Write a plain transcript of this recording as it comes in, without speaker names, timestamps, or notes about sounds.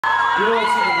You know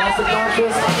what's even less obnoxious?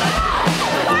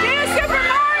 Do Super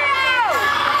Mario!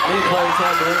 Me playing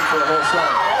tambourine for a whole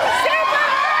song. Super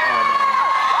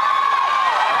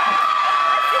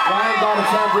Ryan bought a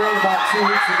tambourine about 2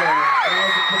 weeks ago, and he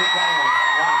wasn't put it down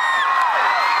once.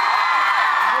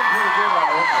 Pretty good at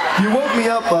it. You woke me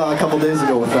up a couple days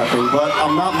ago with that thing, but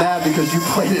I'm not mad because you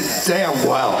played it damn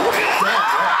well. Damn well.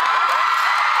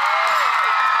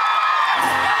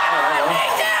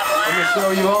 I'm gonna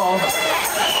show you all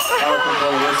how I can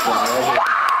play this one right here.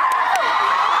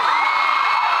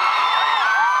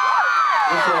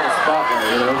 This is a spotlight,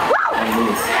 you know? On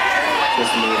me. Just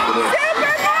me for this.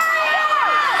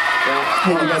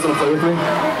 Hey, you guys want to play with me?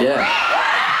 Yeah.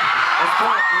 It's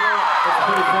kind of, you know, it's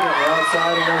pretty cool on the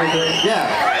outside and everything. Yeah.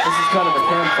 This is kind of a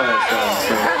campfire style,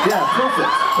 so. Yeah, perfect.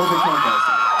 Perfect campfire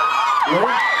style.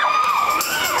 Ready?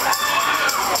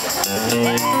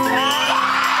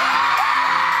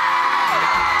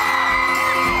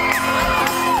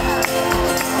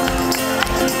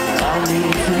 I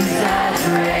need to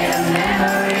exaggerate a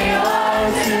memory or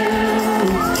two.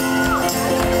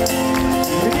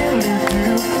 Really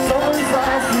do. Someone's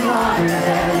lasting longer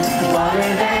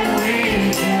than we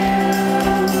do.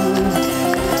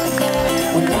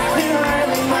 When nothing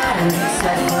really matters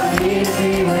except for me to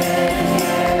be with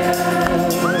you.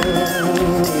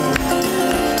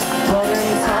 But in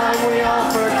time we all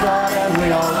forgot and we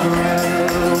all grew.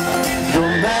 Your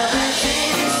melody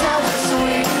sounds as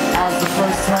sweet as the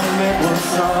first time it was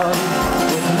sung,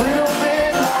 with a little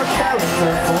bit more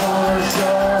character for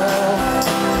sure.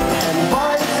 And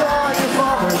by the time your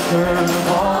father's turn of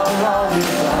all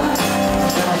you've done,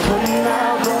 then I couldn't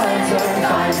help but answer and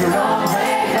find your own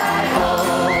way back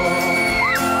home.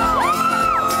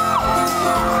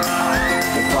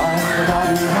 If I had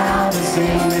forgotten how to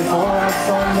sing before I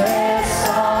sung this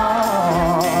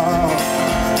song,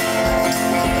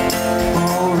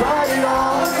 I'll write it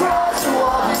all across the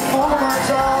wall before my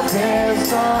job is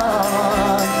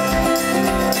done.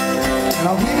 And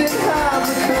I'll even have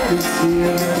the courtesy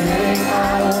of